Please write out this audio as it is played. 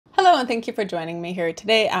and thank you for joining me here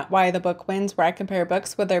today at Why the Book Wins, where I compare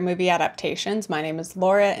books with their movie adaptations. My name is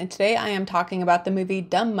Laura, and today I am talking about the movie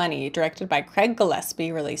Dumb Money, directed by Craig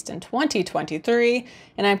Gillespie, released in 2023,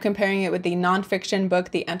 and I'm comparing it with the nonfiction book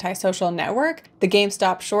The Antisocial Network, the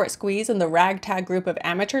GameStop short squeeze, and the ragtag group of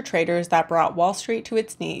amateur traders that brought Wall Street to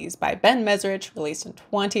its knees by Ben Mezrich, released in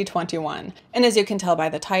 2021. And as you can tell by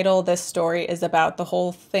the title, this story is about the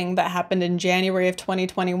whole thing that happened in January of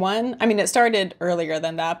 2021. I mean, it started earlier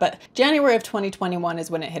than that, but January of 2021 is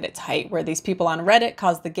when it hit its height, where these people on Reddit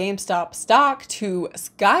caused the GameStop stock to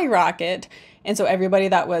skyrocket. And so everybody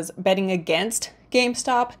that was betting against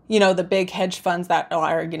GameStop, the big hedge funds that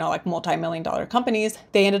are, like multi-million dollar companies,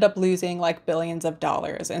 they ended up losing like billions of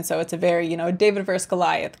dollars. And so it's a very, David versus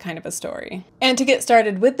Goliath kind of a story. And to get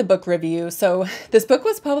started with the book review, so this book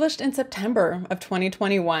was published in September of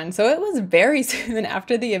 2021. So it was very soon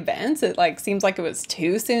after the events. It seems like it was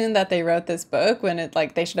too soon that they wrote this book when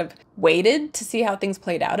they should have waited to see how things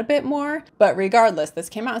played out a bit more. But regardless, this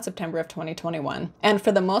came out in September of 2021. And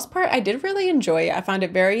for the most part, I did really enjoy it. I found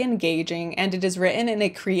it very engaging, and it is written in a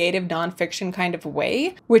creative nonfiction kind of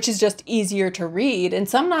way, which is just easier to read. And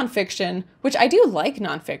some nonfiction, which I do like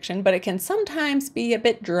nonfiction, but it can sometimes be a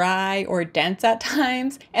bit dry or dense at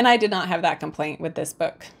times. And I did not have that complaint with this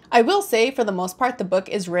book. I will say, for the most part, the book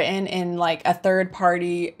is written in a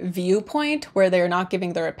third-party viewpoint where they're not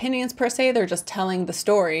giving their opinions per se, they're just telling the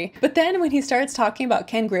story. But then when he starts talking about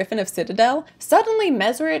Ken Griffin of Citadel, suddenly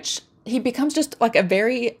Mezrich, he becomes just a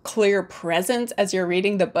very clear presence as you're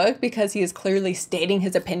reading the book, because he is clearly stating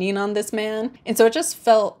his opinion on this man. And so it just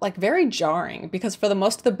felt very jarring, because for the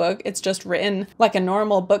most of the book, it's just written like a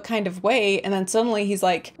normal book kind of way. And then suddenly he's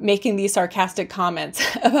making these sarcastic comments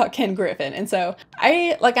about Ken Griffin. And so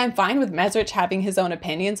I'm fine with Mezrich having his own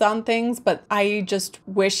opinions on things, but I just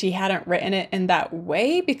wish he hadn't written it in that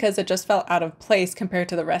way, because it just felt out of place compared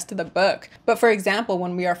to the rest of the book. But for example,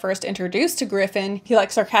 when we are first introduced to Griffin, he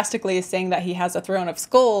sarcastically is saying that he has a throne of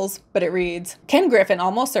skulls, but it reads, Ken Griffin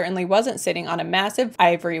almost certainly wasn't sitting on a massive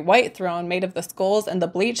ivory white throne made of the skulls and the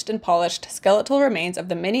bleached and polished skeletal remains of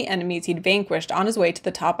the many enemies he'd vanquished on his way to the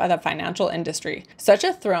top of the financial industry. Such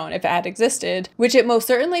a throne, if it had existed, which it most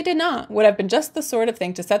certainly did not, would have been just the sort of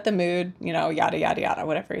thing to set the mood, yada, yada, yada,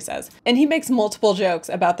 whatever he says. And he makes multiple jokes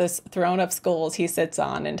about this throne of skulls he sits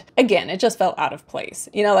on. And again, it just felt out of place.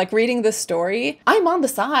 Reading this story, I'm on the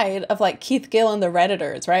side of Keith Gill and the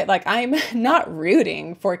Redditors, right? I'm not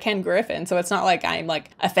rooting for Ken Griffin, so it's not like I'm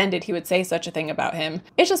offended he would say such a thing about him.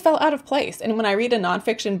 It just felt out of place. And when I read a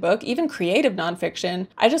nonfiction book, even creative nonfiction,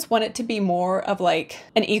 I just want it to be more of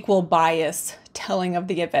an equal bias telling of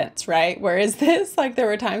the events, right? Whereas this, there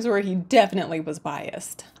were times where he definitely was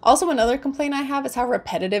biased. Also, another complaint I have is how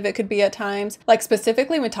repetitive it could be at times.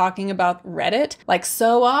 Specifically when talking about Reddit,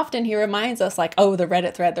 so often he reminds us oh, the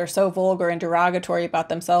Reddit thread, they're so vulgar and derogatory about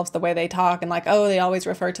themselves the way they talk, and oh, they always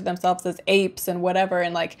refer to themselves as apes and whatever,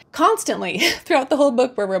 and constantly throughout the whole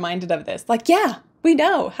book we're reminded of this. Yeah, we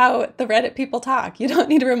know how the Reddit people talk. You don't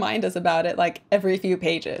need to remind us about it every few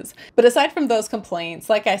pages. But aside from those complaints,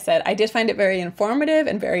 like I said, I did find it very informative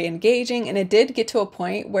and very engaging, and it did get to a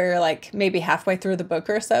point where maybe halfway through the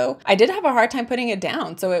book or so, I did have a hard time putting it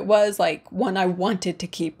down. So it was one I wanted to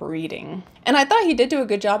keep reading. And I thought he did do a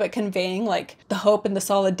good job at conveying the hope and the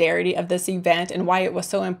solidarity of this event and why it was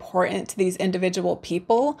so important to these individual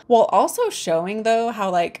people, while also showing though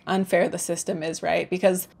how unfair the system is, right?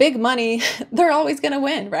 Because big money, they're always going to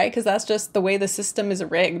win, right? Because that's just the way the system is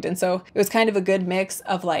rigged. And so it was kind of a good mix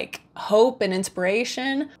of hope and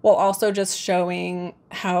inspiration, while also just showing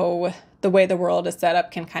how the way the world is set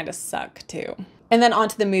up can kind of suck too. And then on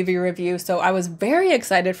to the movie review. So I was very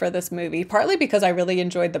excited for this movie, partly because I really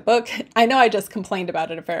enjoyed the book. I know I just complained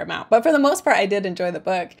about it a fair amount, but for the most part, I did enjoy the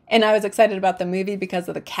book. And I was excited about the movie because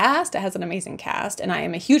of the cast. It has an amazing cast, and I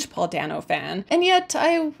am a huge Paul Dano fan. And yet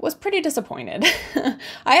I was pretty disappointed.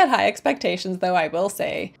 I had high expectations, though, I will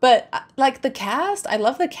say. But the cast, I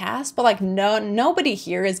love the cast, but nobody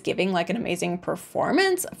here is giving an amazing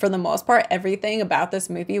performance. For the most part, everything about this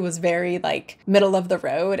movie was very middle of the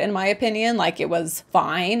road, in my opinion. It was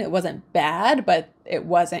fine. It wasn't bad, but it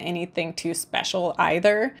wasn't anything too special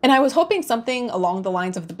either. And I was hoping something along the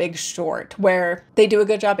lines of The Big Short, where they do a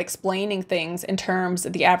good job explaining things in terms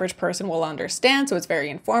the average person will understand. So it's very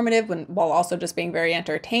informative while also just being very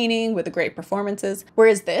entertaining with the great performances.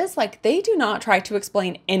 Whereas this, they do not try to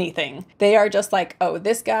explain anything. They are just oh,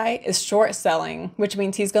 this guy is short selling, which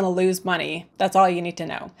means he's going to lose money. That's all you need to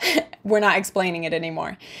know. We're not explaining it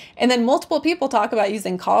anymore. And then multiple people talk about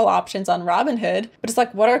using call options on RobinHood, but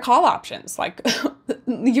it's what are call options?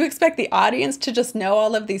 you expect the audience to just know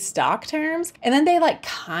all of these stock terms. And then they like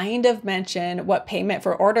kind of mention what payment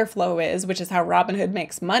for order flow is, which is how Robinhood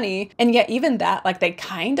makes money. And yet even that, like they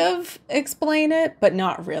kind of explain it, but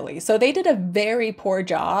not really. So they did a very poor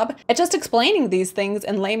job at just explaining these things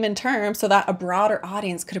in layman terms so that a broader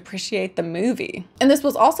audience could appreciate the movie. And this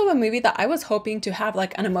was also a movie that I was hoping to have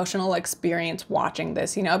like an emotional experience watching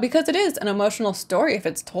this, you know, because it is an emotional story if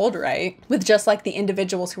it's told right, with just like the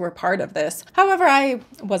individuals who were part of this. However, I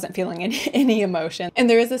wasn't feeling any emotion. And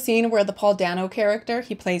there is a scene where the Paul Dano character,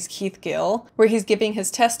 he plays Keith Gill, where he's giving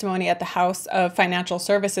his testimony at the House of Financial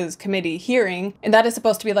Services Committee hearing. And that is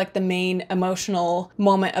supposed to be like the main emotional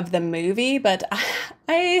moment of the movie, but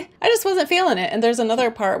I just wasn't feeling it. And there's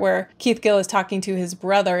another part where Keith Gill is talking to his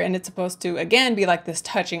brother, and it's supposed to, again, be like this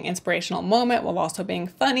touching, inspirational moment while also being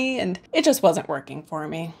funny, and it just wasn't working for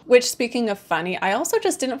me. Which, speaking of funny, I also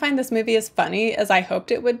just didn't find this movie as funny as I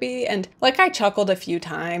hoped it would be. And like I chuckled a few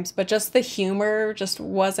times, but just the humor just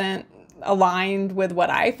wasn't aligned with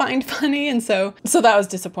what I find funny, and so that was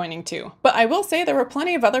disappointing too. But I will say there were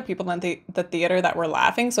plenty of other people in the theater that were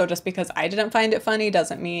laughing, so just because I didn't find it funny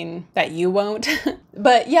doesn't mean that you won't.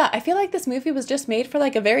 But yeah, I feel like this movie was just made for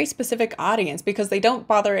like a very specific audience because they don't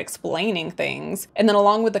bother explaining things, and then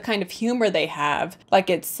along with the kind of humor they have, like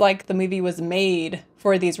it's like the movie was made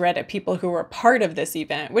for these Reddit people who were part of this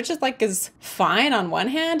event, which is fine on one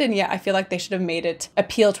hand, and yet I feel like they should have made it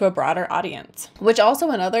appeal to a broader audience. Which also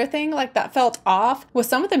another thing like that felt off was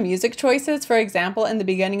some of the music choices. For example, in the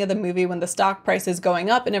beginning of the movie when the stock price is going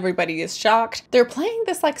up and everybody is shocked, they're playing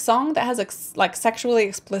this like song that has like sexually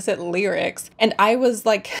explicit lyrics, and I was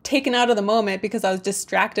like taken out of the moment because I was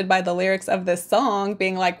distracted by the lyrics of this song,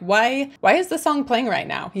 being like, why is this song playing right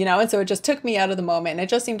now, you know? And so it just took me out of the moment, and it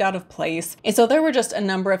just seemed out of place. And so there were just a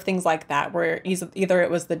number of things like that where either it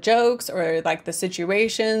was the jokes or like the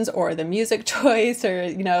situations or the music choice or,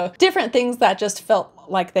 you know, different things that just felt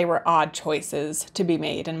like they were odd choices to be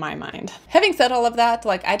made in my mind. Having said all of that,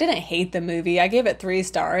 like I didn't hate the movie. I gave it 3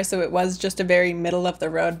 stars, so it was just a very middle of the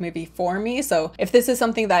road movie for me. So if this is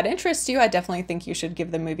something that interests you, I definitely think you should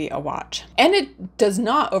give the movie a watch. And it does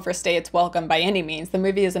not overstay its welcome by any means. The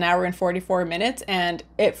movie is 1 hour and 44 minutes and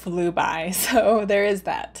it flew by, so there is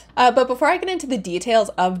that. But before I get into the details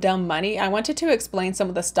of Dumb Money, I wanted to explain some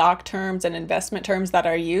of the stock terms and investment terms that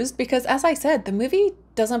are used because, as I said, the movie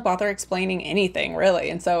doesn't bother explaining anything really,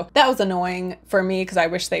 and so that was annoying for me because I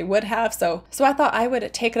wish they would have. So I thought I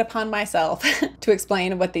would take it upon myself to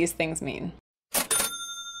explain what these things mean.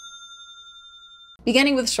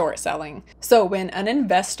 Beginning with short selling. So when an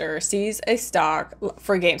investor sees a stock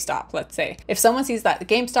for GameStop, let's say, if someone sees that the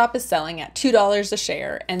GameStop is selling at $2 a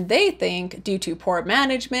share and they think due to poor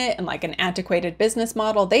management and like an antiquated business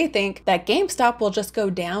model, they think that GameStop will just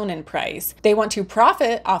go down in price. They want to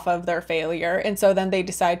profit off of their failure, and so then they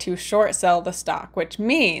decide to short sell the stock, which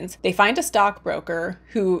means they find a stockbroker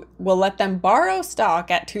who will let them borrow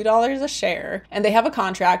stock at $2 a share, and they have a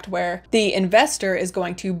contract where the investor is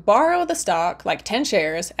going to borrow the stock, like 10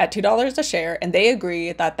 shares at $2 a share, and they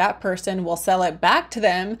agree that that person will sell it back to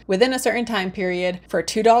them within a certain time period for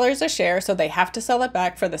 $2 a share, so they have to sell it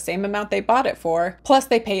back for the same amount they bought it for, plus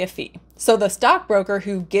they pay a fee. So the stockbroker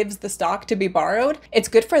who gives the stock to be borrowed, it's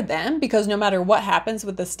good for them because no matter what happens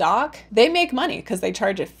with the stock, they make money because they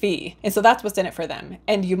charge a fee. And so that's what's in it for them.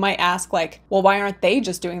 And you might ask like, well, why aren't they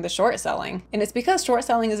just doing the short selling? And it's because short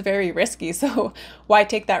selling is very risky. So why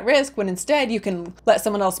take that risk when instead you can let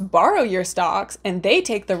someone else borrow your stocks and they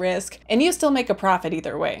take the risk and you still make a profit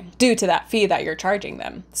either way due to that fee that you're charging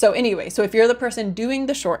them. So anyway, so if you're the person doing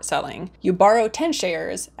the short selling, you borrow 10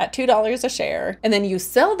 shares at $2 a share, and then you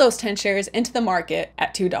sell those 10 shares into the market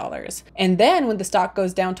at $2. And then when the stock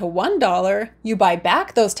goes down to $1, you buy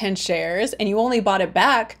back those 10 shares and you only bought it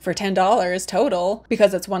back for $10 total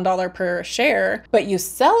because it's $1 per share, but you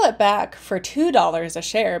sell it back for $2 a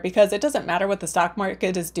share because it doesn't matter what the stock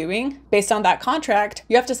market is doing. Based on that contract,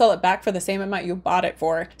 you have to sell it back for the same amount you bought it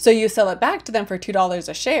for. So you sell it back to them for $2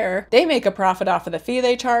 a share, they make a profit off of the fee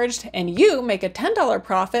they charged, and you make a $10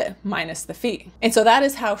 profit minus the fee. And so that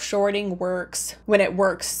is how shorting works when it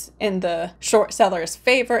works in the short seller's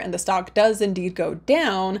favor and the stock does indeed go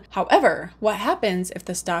down. However, what happens if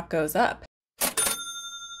the stock goes up?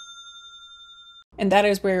 And that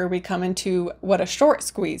is where we come into what a short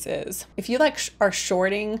squeeze is. If you are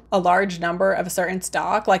shorting a large number of a certain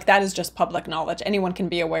stock, like that is just public knowledge. Anyone can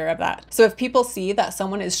be aware of that. So if people see that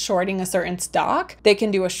someone is shorting a certain stock, they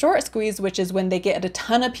can do a short squeeze, which is when they get a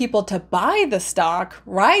ton of people to buy the stock,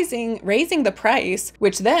 raising the price,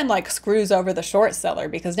 which then screws over the short seller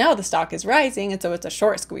because now the stock is rising, and so it's a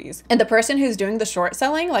short squeeze. And the person who's doing the short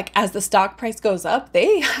selling, as the stock price goes up,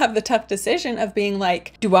 they have the tough decision of being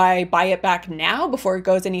like, do I buy it back now before it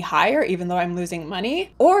goes any higher, even though I'm losing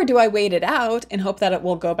money? Or do I wait it out and hope that it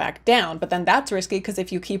will go back down? But then that's risky because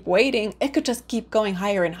if you keep waiting, it could just keep going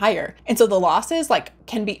higher and higher. And so the losses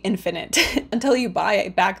can be infinite until you buy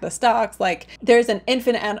back the stocks. There's an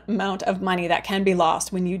infinite amount of money that can be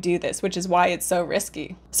lost when you do this, which is why it's so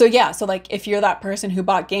risky. So yeah, so if you're that person who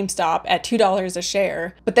bought GameStop at $2 a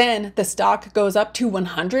share, but then the stock goes up to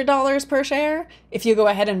 $100 per share, if you go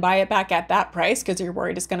ahead and buy it back at that price because you're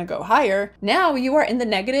worried it's going to go higher, now you are in the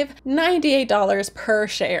negative $98 per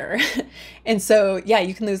share. And so yeah,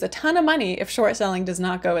 you can lose a ton of money if short selling does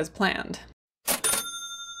not go as planned.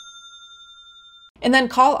 And then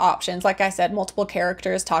call options. Like I said, multiple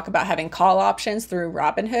characters talk about having call options through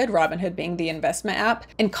Robinhood, Robinhood being the investment app.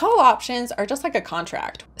 And call options are just like a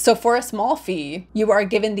contract. So for a small fee, you are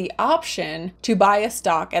given the option to buy a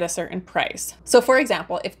stock at a certain price. So for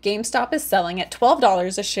example, if GameStop is selling at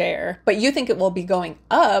 $12 a share, but you think it will be going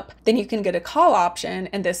up, then you can get a call option.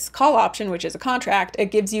 And this call option, which is a contract,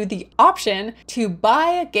 it gives you the option to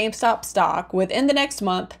buy a GameStop stock within the next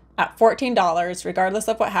month at $14, regardless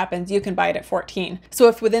of what happens, you can buy it at $14. So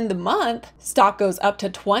if within the month stock goes up to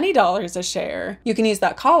 $20 a share, you can use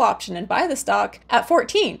that call option and buy the stock at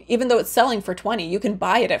 $14. Even though it's selling for $20, you can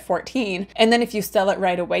buy it at $14. And then if you sell it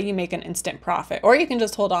right away, you make an instant profit, or you can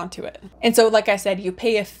just hold on to it. And so like I said, you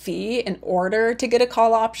pay a fee in order to get a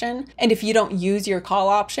call option. And if you don't use your call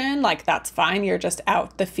option, that's fine. You're just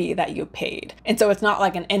out the fee that you paid. And so it's not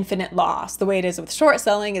like an infinite loss. The way it is with short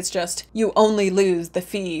selling, it's just you only lose the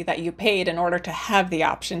fee that you paid in order to have the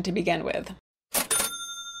option to begin with.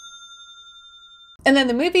 And then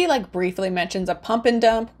the movie briefly mentions a pump and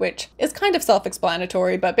dump, which is kind of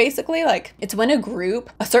self-explanatory, but basically it's when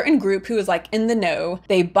a certain group who is in the know,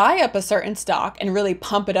 they buy up a certain stock and really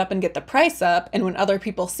pump it up and get the price up. And when other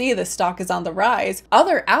people see this stock is on the rise,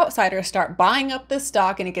 other outsiders start buying up this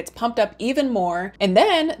stock and it gets pumped up even more. And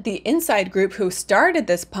then the inside group who started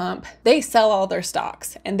this pump, they sell all their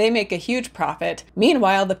stocks and they make a huge profit.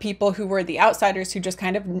 Meanwhile, the people who were the outsiders who just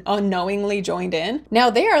kind of unknowingly joined in,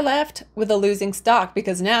 now they are left with a losing stock.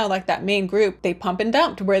 Because now that main group, they pump and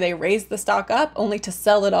dumped where they raise the stock up only to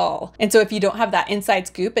sell it all. And so if you don't have that inside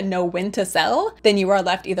scoop and know when to sell, then you are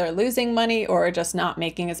left either losing money or just not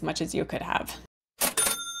making as much as you could have.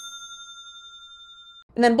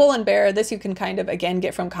 And then bull and bear, this you can kind of, again,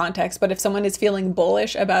 get from context, but if someone is feeling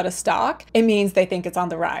bullish about a stock, it means they think it's on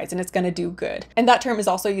the rise and it's going to do good. And that term is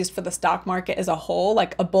also used for the stock market as a whole.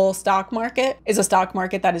 A bull stock market is a stock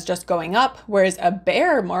market that is just going up, whereas a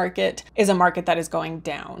bear market is a market that is going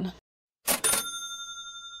down.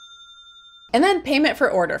 And then payment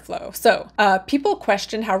for order flow. So people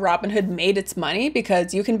question how Robinhood made its money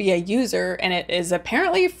because you can be a user and it is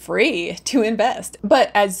apparently free to invest.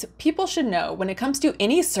 But as people should know, when it comes to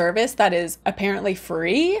any service that is apparently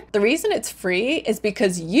free, the reason it's free is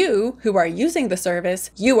because you who are using the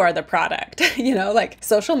service, you are the product.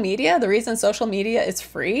 Social media, the reason social media is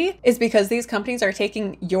free is because these companies are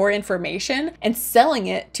taking your information and selling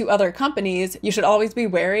it to other companies. You should always be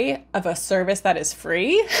wary of a service that is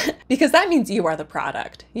free because that means you are the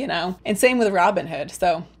product, and same with Robinhood.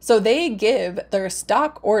 So they give their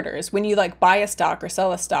stock orders when you buy a stock or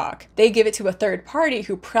sell a stock, they give it to a third party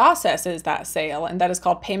who processes that sale. And that is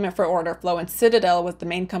called payment for order flow. And Citadel was the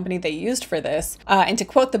main company they used for this. And to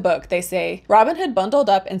quote the book, they say, Robinhood bundled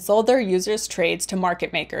up and sold their users' trades to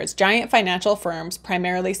market makers, giant financial firms,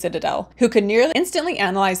 primarily Citadel, who could nearly instantly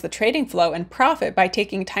analyze the trading flow and profit by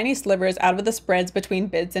taking tiny slivers out of the spreads between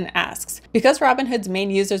bids and asks. Because Robinhood's main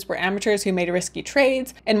users were amateurs who made risky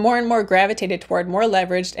trades and more gravitated toward more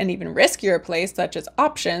leveraged and even riskier plays such as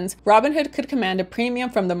options, Robinhood could command a premium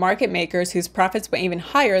from the market makers whose profits went even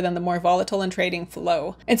higher than the more volatile and trading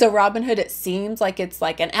flow. And so Robinhood, it seems like it's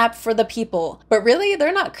like an app for the people, but really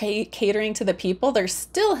they're not catering to the people. They're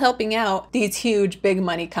still helping out these huge big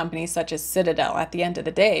money companies such as Citadel at the end of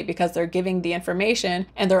the day because they're giving the information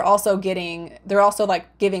and they're also giving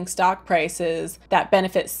stock prices that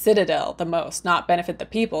benefit Citadel the most, not benefit the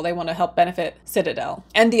people. They want to help benefit Citadel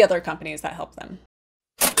and the other companies that help them.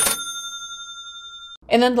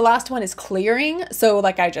 And then the last one is clearing. So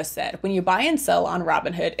like I just said, when you buy and sell on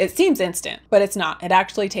Robinhood, it seems instant, but it's not. It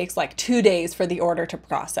actually takes like 2 days for the order to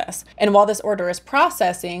process. And while this order is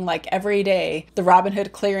processing, like every day, the Robinhood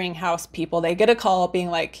clearinghouse people, they get a call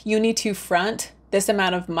being like, you need to front this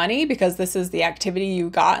amount of money because this is the activity you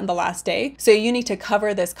got in the last day. So you need to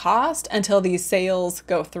cover this cost until these sales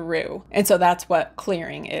go through. And so that's what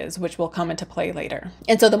clearing is, which will come into play later.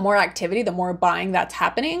 And so the more activity, the more buying that's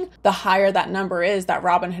happening, the higher that number is that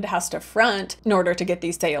Robinhood has to front in order to get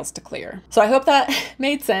these sales to clear. So I hope that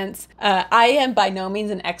made sense. I am by no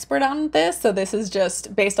means an expert on this. So this is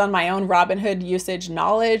just based on my own Robinhood usage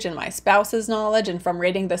knowledge and my spouse's knowledge. And from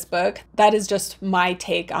reading this book, that is just my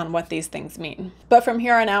take on what these things mean. But from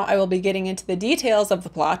here on out, I will be getting into the details of the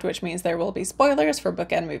plot, which means there will be spoilers for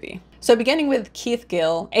book and movie. So beginning with Keith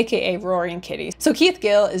Gill, aka Roaring Kitty. So Keith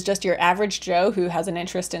Gill is just your average Joe who has an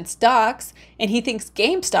interest in stocks, and he thinks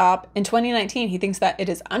GameStop in 2019, he thinks that it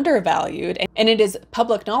is undervalued, and it is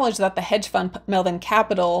public knowledge that the hedge fund Melvin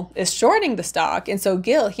Capital is shorting the stock. And so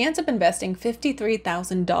Gill, he ends up investing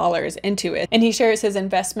 $53,000 into it, and he shares his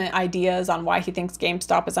investment ideas on why he thinks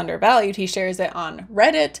GameStop is undervalued. He shares it on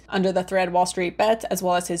Reddit under the thread Wall Street Bets, as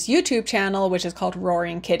well as his YouTube channel, which is called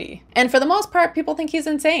Roaring Kitty. And for the most part, people think he's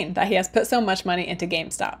insane that he has put so much money into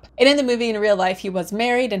GameStop. And in the movie, in real life, he was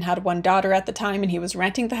married and had one daughter at the time, and he was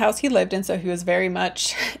renting the house he lived in, so he was very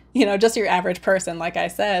much, you know, just your average person, like I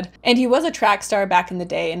said. And he was a track star back in the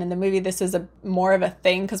day, and in the movie, this is more of a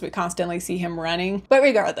thing because we constantly see him running. But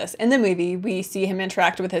regardless, in the movie, we see him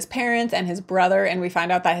interact with his parents and his brother, and we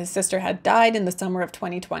find out that his sister had died in the summer of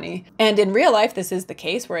 2020. And in real life, this is the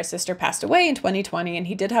case where his sister passed away in 2020, and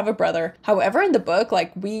he did have a brother. However, in the book,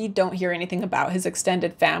 like, we don't hear anything about his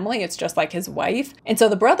extended family. It's just like his wife. And so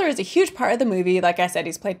the brother is a huge part of the movie. Like I said,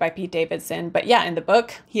 he's played by Pete Davidson. But yeah, in the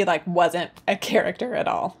book, he like wasn't a character at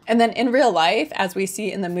all. And then in real life, as we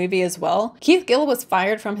see in the movie as well, Keith Gill was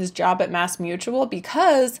fired from his job at MassMutual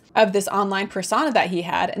because of this online persona that he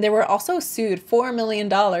had. And they were also sued $4 million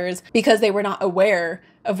because they were not aware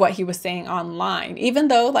of what he was saying online, even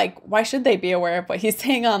though, like, why should they be aware of what he's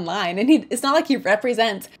saying online? And it's not like he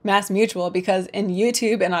represents MassMutual, because in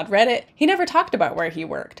YouTube and on Reddit, he never talked about where he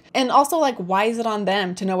worked. And also, like, why is it on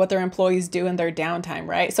them to know what their employees do in their downtime,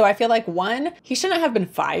 right? So I feel like, one, he shouldn't have been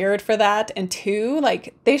fired for that, and two,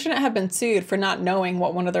 like, they shouldn't have been sued for not knowing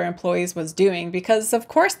what one of their employees was doing, because of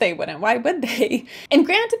course they wouldn't. Why would they? And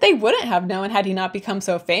granted, they wouldn't have known had he not become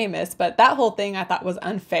so famous, but that whole thing I thought was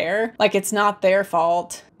unfair. Like, it's not their fault.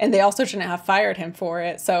 And they also shouldn't have fired him for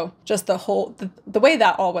it. So just the way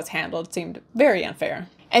that all was handled seemed very unfair.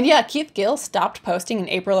 And yeah, Keith Gill stopped posting in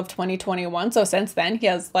April of 2021. So since then, he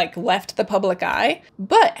has like left the public eye.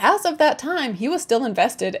 But as of that time, he was still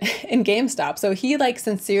invested in GameStop. So he like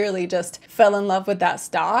sincerely just fell in love with that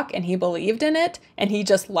stock, and he believed in it, and he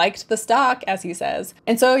just liked the stock, as he says.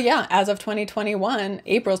 And so yeah, as of 2021,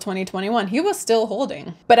 April 2021, he was still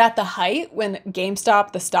holding. But at the height, when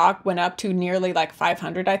GameStop, the stock went up to nearly like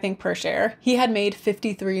 500, I think, per share, he had made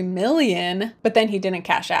 53 million, but then he didn't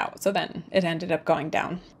cash out. So then it ended up going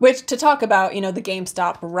down. Which, to talk about, you know, the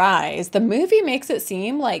GameStop rise, the movie makes it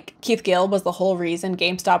seem like Keith Gill was the whole reason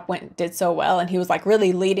GameStop did so well, and he was like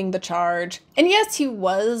really leading the charge. And yes, he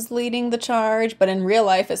was leading the charge, but in real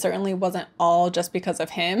life, it certainly wasn't all just because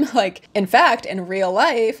of him. Like, in fact, in real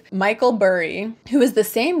life, Michael Burry, who is the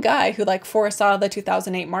same guy who like foresaw the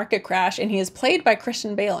 2008 market crash, and he is played by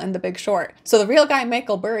Christian Bale in The Big Short. So the real guy,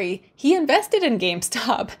 Michael Burry, he invested in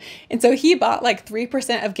GameStop. And so he bought like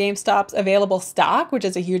 3% of GameStop's available stock, which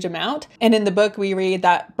is a huge amount. And in the book, we read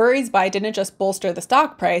that Burry's buy didn't just bolster the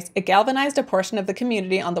stock price, it galvanized a portion of the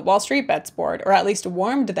community on the Wall Street Bets board, or at least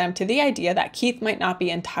warmed them to the idea that Keith might not be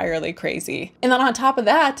entirely crazy. And then on top of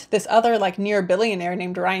that, this other like near billionaire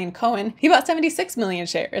named Ryan Cohen, he bought 76 million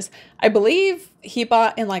shares. I believe he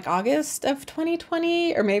bought in like August of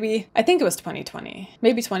 2020, or maybe, I think it was 2020,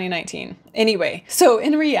 maybe 2019. Anyway, so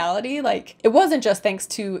in reality, like, it wasn't just thanks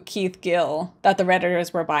to Keith Gill that the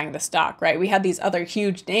Redditors were buying the stock, right? We had these other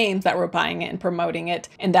huge names that were buying it and promoting it,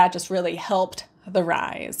 and that just really helped the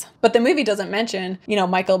rise. But the movie doesn't mention, you know,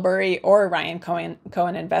 Michael Burry or Ryan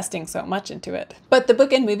Cohen investing so much into it. But the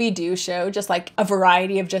book and movie do show just like a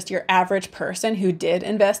variety of just your average person who did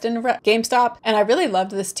invest in GameStop. And I really loved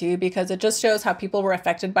this too, because it just shows how people were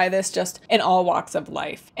affected by this just in all walks of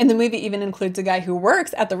life. And the movie even includes a guy who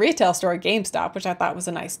works at the retail store GameStop, which I thought was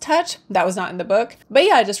a nice touch. That was not in the book. But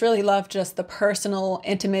yeah, I just really loved just the personal,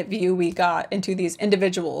 intimate view we got into these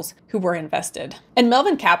individuals who were invested. And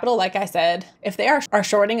Melvin Capital, like I said, if they are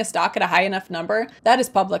shorting a stock at a high enough number, that is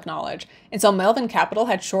public knowledge. And so Melvin Capital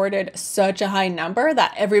had shorted such a high number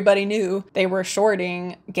that everybody knew they were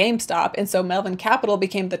shorting GameStop. And so Melvin Capital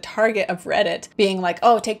became the target of Reddit, being like,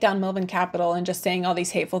 oh, take down Melvin Capital, and just saying all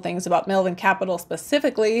these hateful things about Melvin Capital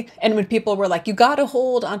specifically. And when people were like, you gotta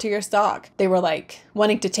hold onto your stock, they were like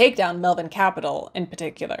wanting to take down Melvin Capital in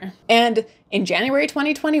particular. And in January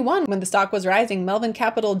 2021, when the stock was rising, Melvin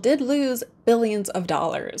Capital did lose billions of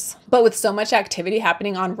dollars. But with so much activity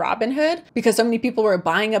happening on Robinhood, because so many people were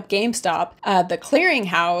buying up GameStop, the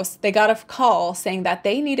clearinghouse, they got a call saying that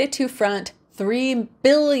they needed to front $3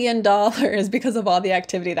 billion because of all the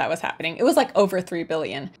activity that was happening. It was like over $3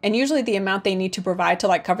 billion. And usually the amount they need to provide to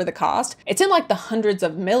like cover the cost, it's in like the hundreds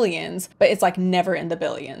of millions, but it's like never in the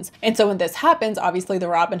billions. And so when this happens, obviously the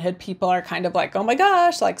Robinhood people are kind of like, oh my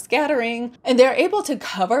gosh, like scattering. And they're able to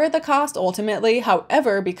cover the cost ultimately.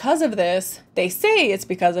 However, because of this, they say it's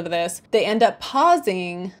because of this, they end up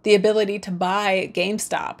pausing the ability to buy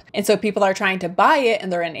GameStop. And so people are trying to buy it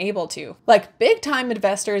and they're unable to. Like big time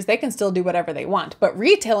investors, they can still do whatever they want. But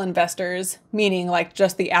retail investors, meaning like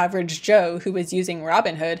just the average Joe who is using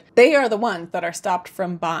Robinhood, they are the ones that are stopped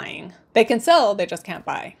from buying. They can sell, they just can't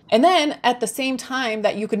buy. And then at the same time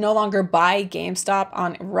that you could no longer buy GameStop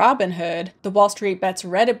on Robinhood, the Wall Street Bets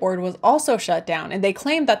Reddit board was also shut down. And they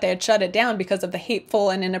claimed that they had shut it down because of the hateful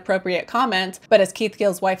and inappropriate comments. But as Keith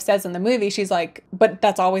Gill's wife says in the movie, she's like, but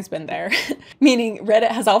that's always been there. Meaning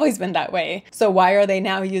Reddit has always been that way. So why are they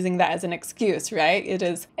now using that as an excuse, right? It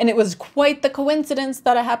is. And it was quite the coincidence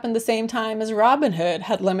that it happened the same time as Robinhood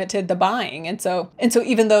had limited the buying. And so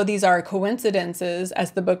even though these are coincidences,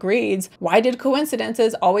 as the book reads, why did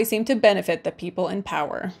coincidences always seem to benefit the people in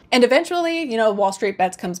power? And eventually, Wall Street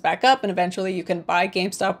Bets comes back up and eventually you can buy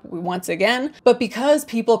GameStop once again. But because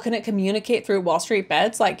people couldn't communicate through Wall Street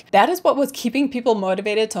Bets, like that is what was keeping people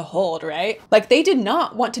motivated to hold, right? Like they did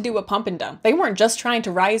not want to do a pump and dump. They weren't just trying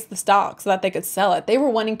to rise the stock so that they could sell it. They were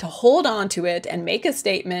wanting to hold on to it and make a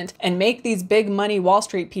statement and make these big money Wall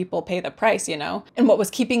Street people pay the price, And what was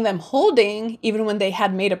keeping them holding, even when they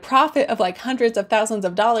had made a profit of like hundreds of thousands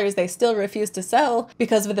of dollars, they still refused to sell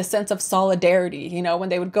because of the sense of solidarity, when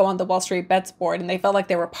they would go on the Wall Street Bets board and they felt like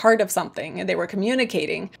they were part of something and they were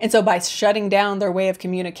communicating. And so by shutting down their way of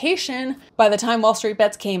communication, by the time Wall Street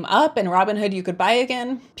Bets came up and Robinhood you could buy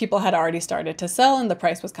again, people had already started to sell and the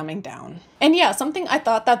price was coming down. And yeah, something I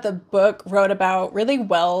thought that the book wrote about really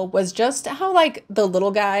well was just how like the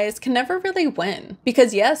little guys can never really win.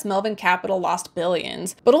 Because yes, Melvin Capital lost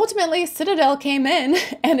billions, but ultimately Citadel came in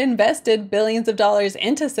and invested billions of dollars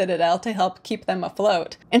into Citadel to help keep them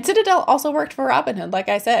afloat. And Citadel also worked for Robinhood, like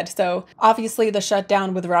I said. So obviously the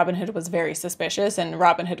shutdown with Robinhood was very suspicious, and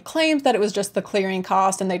Robinhood claims that it was just the clearing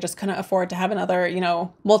cost and they just couldn't afford to have another,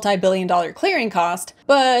 multi-billion-dollar clearing cost,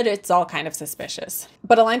 but it's all kind of suspicious.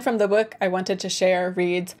 But a line from the book I wanted to share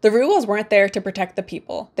reads, "The rules weren't there to protect the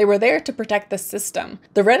people. They were there to protect the system.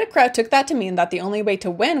 The Reddit crowd took that to mean that the only way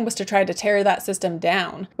to win was to try to tear that system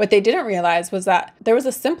down. What they didn't realize was that there was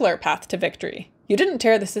a simpler path to victory. You didn't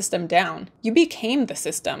tear the system down. You became the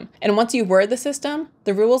system. And once you were the system,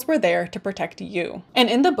 the rules were there to protect you." And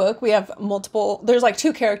in the book, we have there's like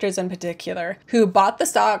two characters in particular who bought the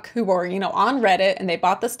stock, who were, on Reddit, and they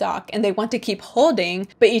bought the stock and they want to keep holding,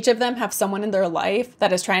 but each of them have someone in their life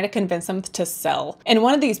that is trying to convince them to sell. And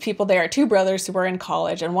one of these people, they are two brothers who were in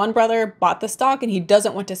college, and one brother bought the stock and he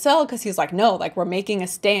doesn't want to sell because he's like, no, like we're making a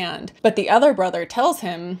stand. But the other brother tells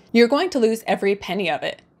him, you're going to lose every penny of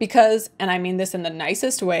it. Because, and I mean this in the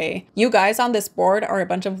nicest way, you guys on this board are a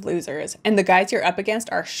bunch of losers, and the guys you're up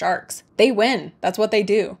against are sharks. They win. That's what they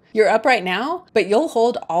do. You're up right now, but you'll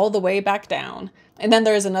hold all the way back down. And then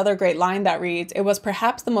there's another great line that reads, "It was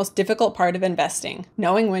perhaps the most difficult part of investing,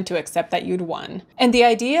 knowing when to accept that you'd won." And the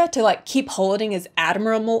idea to like keep holding is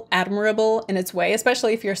admirable in its way,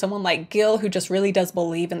 especially if you're someone like Gill who just really does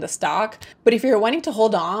believe in the stock. But if you're wanting to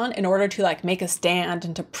hold on in order to like make a stand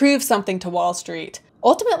and to prove something to Wall Street,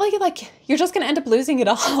 ultimately, like, you're just going to end up losing it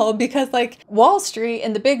all because, like, Wall Street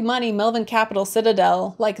and the big money, Melvin Capital,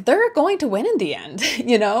 Citadel, like, they're going to win in the end,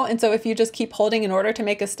 And so if you just keep holding in order to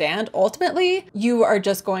make a stand, ultimately, you are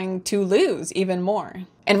just going to lose even more.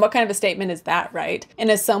 And what kind of a statement is that, right? And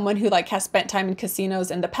as someone who, like, has spent time in casinos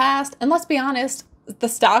in the past, and let's be honest, the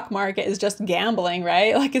stock market is just gambling,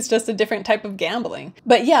 right? Like it's just a different type of gambling.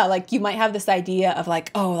 But yeah, like you might have this idea of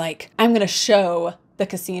like, oh, like I'm going to show the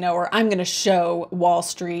casino or I'm going to show Wall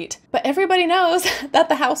Street. But everybody knows that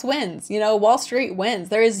the house wins. Wall Street wins.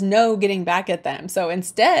 There is no getting back at them. So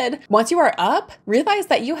instead, once you are up, realize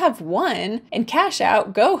that you have won and cash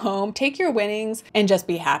out, go home, take your winnings and just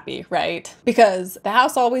be happy, right? Because the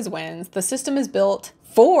house always wins. The system is built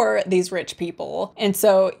for these rich people. And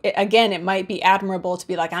so again, it might be admirable to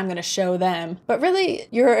be like, I'm going to show them, but really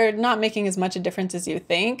you're not making as much a difference as you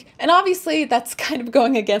think. And obviously that's kind of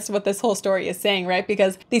going against what this whole story is saying, right?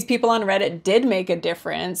 Because these people on Reddit did make a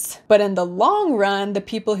difference, but in the long run, the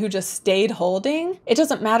people who just stayed holding, it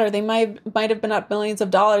doesn't matter. They might have been up millions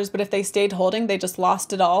of dollars, but if they stayed holding, they just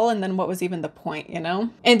lost it all. And then what was even the point, you know?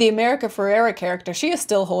 And the America Ferrera character, she is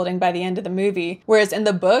still holding by the end of the movie, whereas in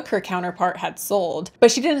the book, her counterpart had sold,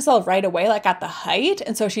 but she didn't sell right away, like at the height.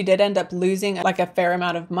 And so she did end up losing like a fair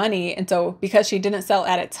amount of money. And so because she didn't sell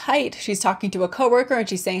at its height, she's talking to a coworker and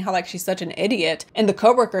she's saying how like she's such an idiot. And the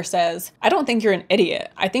coworker says, I don't think you're an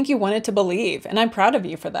idiot. I think you wanted to believe, and I'm proud of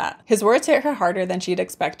you for that. His words hit her harder than she'd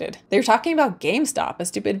expected. They were talking about GameStop, a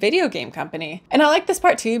stupid video game company. And I like this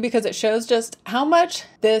part too because it shows just how much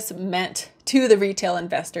this meant to the retail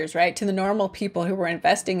investors, right? To the normal people who were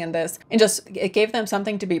investing in this, and just it gave them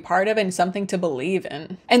something to be part of and something to believe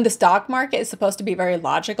in. And the stock market is supposed to be very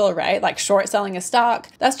logical, right? Like short selling a stock,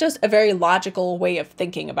 that's just a very logical way of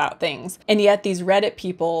thinking about things. And yet these Reddit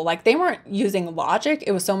people, like they weren't using logic,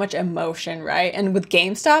 it was so much emotion, right? And with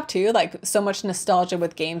GameStop too, like so much nostalgia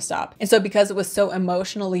with GameStop. And so because it was so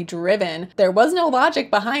emotionally driven, there was no logic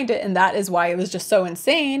behind it, and that is why it was just so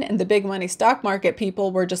insane. And the big money stock market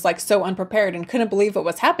people were just like so unprepared and couldn't believe what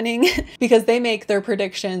was happening because they make their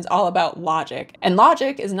predictions all about logic. And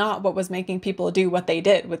logic is not what was making people do what they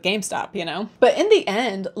did with GameStop, you know? But in the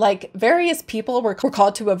end, like various people were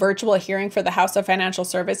called to a virtual hearing for the House of Financial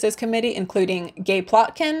Services Committee, including Gabe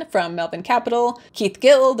Plotkin from Melvin Capital, Keith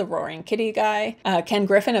Gill, the Roaring Kitty guy, Ken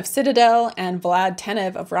Griffin of Citadel, and Vlad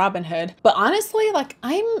Tenev of RobinHood. But honestly, like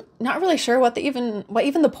I'm not really sure what even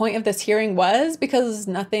the point of this hearing was, because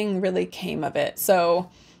nothing really came of it. So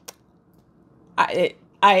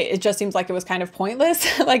it just seems like it was kind of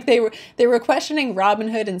pointless. Like they were questioning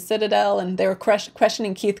RobinHood and Citadel, and they were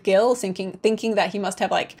questioning Keith Gill, thinking that he must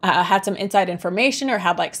have like had some inside information or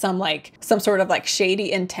had like some sort of like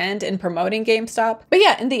shady intent in promoting GameStop. But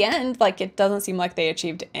yeah, in the end, like it doesn't seem like they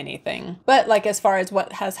achieved anything. But like as far as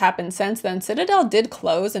what has happened since then, Citadel did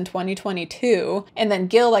close in 2022, and then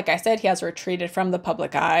Gill, like I said, he has retreated from the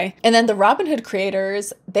public eye. And then the RobinHood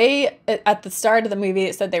creators, they at the start of the movie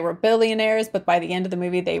it said they were billionaires, but by the end of the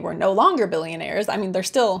movie they were no longer billionaires. I mean, they're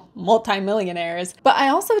still multi-millionaires. But I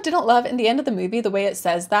also didn't love in the end of the movie the way it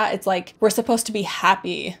says that. It's like we're supposed to be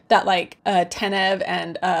happy that like Tenev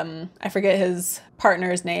and I forget his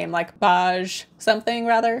partner's name, like Baj something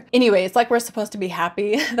rather. Anyway, it's like we're supposed to be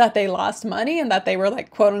happy that they lost money and that they were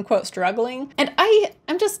like quote unquote struggling. And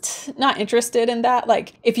I'm just not interested in that.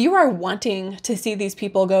 Like if you are wanting to see these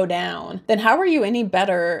people go down, then how are you any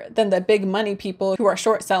better than the big money people who are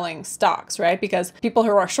short selling stocks, right? Because people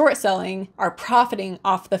who are short selling are profiting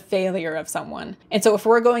off the failure of someone. And so if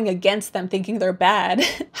we're going against them thinking they're bad,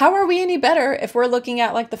 how are we any better if we're looking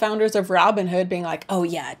at like the founders of RobinHood being like, oh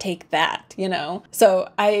yeah, take that, you know? So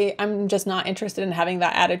I'm just not interested in having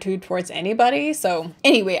that attitude towards anybody. So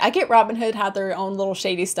anyway, I get RobinHood had their own little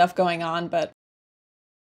shady stuff going on, but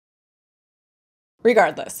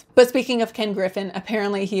regardless. But speaking of Ken Griffin,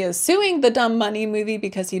 apparently he is suing the Dumb Money movie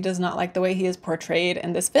because he does not like the way he is portrayed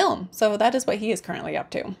in this film. So that is what he is currently up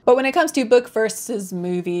to. But when it comes to book versus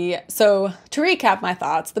movie, so to recap my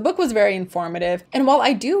thoughts, the book was very informative. And while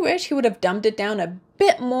I do wish he would have dumbed it down a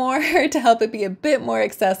bit more to help it be a bit more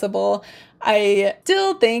accessible, I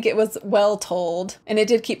still think it was well told, and it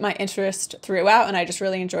did keep my interest throughout, and I just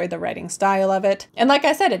really enjoyed the writing style of it. And like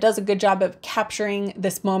I said, it does a good job of capturing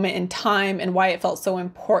this moment in time and why it felt so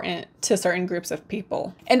important to certain groups of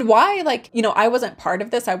people. And why, like, you know, I wasn't part of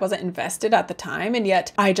this, I wasn't invested at the time, and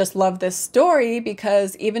yet I just love this story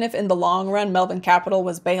because even if in the long run Melvin Capital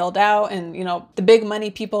was bailed out and, you know, the big money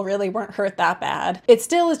people really weren't hurt that bad, it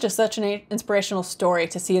still is just such an inspirational story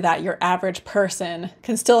to see that your average person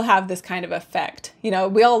can still have this kind of effect. You know,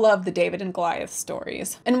 we all love the David and Goliath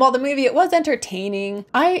stories. And while the movie, it was entertaining,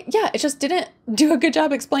 it just didn't do a good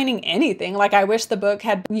job explaining anything. Like I wish the book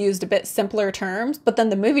had used a bit simpler terms, but then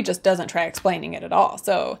the movie just doesn't try explaining it at all.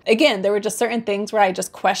 So again, there were just certain things where I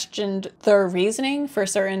just questioned their reasoning for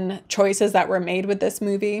certain choices that were made with this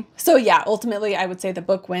movie. So yeah, ultimately I would say the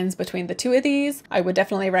book wins between the two of these. I would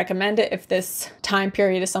definitely recommend it if this time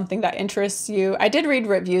period is something that interests you. I did read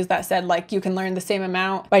reviews that said like you can learn the same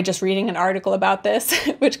amount by just reading an article about this,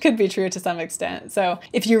 which could be true to some extent. So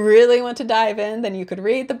if you really want to dive in, then you could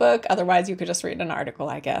read the book. Otherwise, you could just read an article,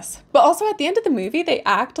 I guess. But also at the end of the movie, they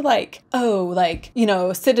act like, oh, like, you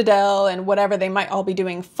know, Citadel and whatever, they might all be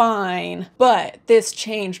doing fine. But this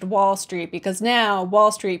changed Wall Street because now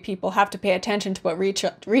Wall Street people have to pay attention to what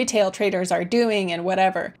retail traders are doing and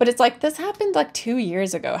whatever. But it's like, this happened like 2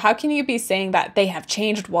 years ago. How can you be saying that they have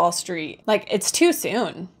changed Wall Street? Like, it's too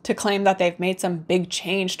soon to claim that they've made some big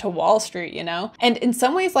change to Wall Street, you know? And in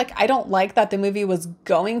some ways, like, I don't like that the movie was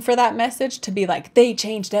going for that message to be like, they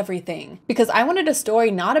changed everything. Because I wanted a story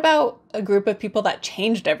not about a group of people that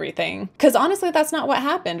changed everything. Because honestly, that's not what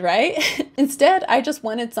happened, right? Instead, I just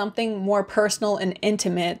wanted something more personal and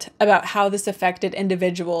intimate about how this affected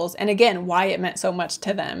individuals and again, why it meant so much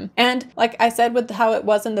to them. And like I said with how it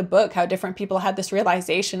was in the book, how different people had this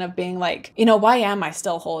realization of being like, you know, why am I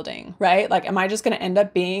still holding, right? Like, am I just going to end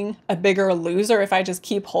up being a bigger loser if I just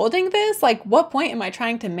keep holding this? Like, what point am I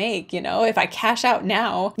trying to make, you know, if I cash out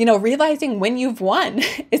now? You know, realizing when you've won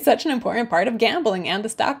is such an important part of gambling and the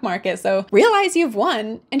stock market. So realize you've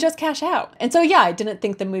won and just cash out. And so, yeah, I didn't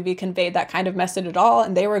think the movie conveyed that kind of message at all.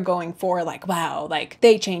 And they were going for like, wow, like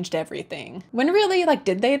they changed everything. When really, like,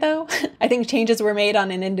 did they though? I think changes were made on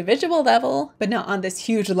an individual level, but not on this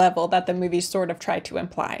huge level that the movie sort of tried to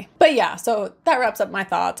imply. But yeah, so that wraps up my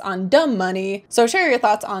thoughts on Dumb Money. So share your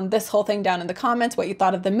thoughts on this whole thing down in the comments, what you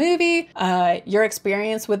thought of the movie, your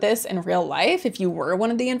experience with this in real life. If you were one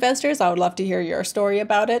of the investors, I would love to hear your story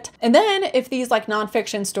about it. And then if these like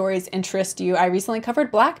nonfiction stories interest you, I recently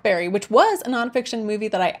covered Blackberry, which was a nonfiction movie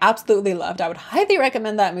that I absolutely loved. I would highly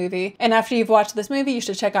recommend that movie. And after you've watched this movie, you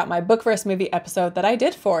should check out my book versus movie episode that I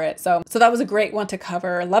did for it. So that was a great one to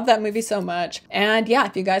cover. Love that movie so much. And yeah,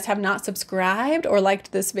 if you guys have not subscribed or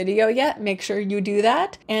liked this video yet, make sure you do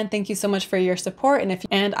that. And thank you so much for your support.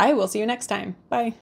 And I will see you next time. Bye.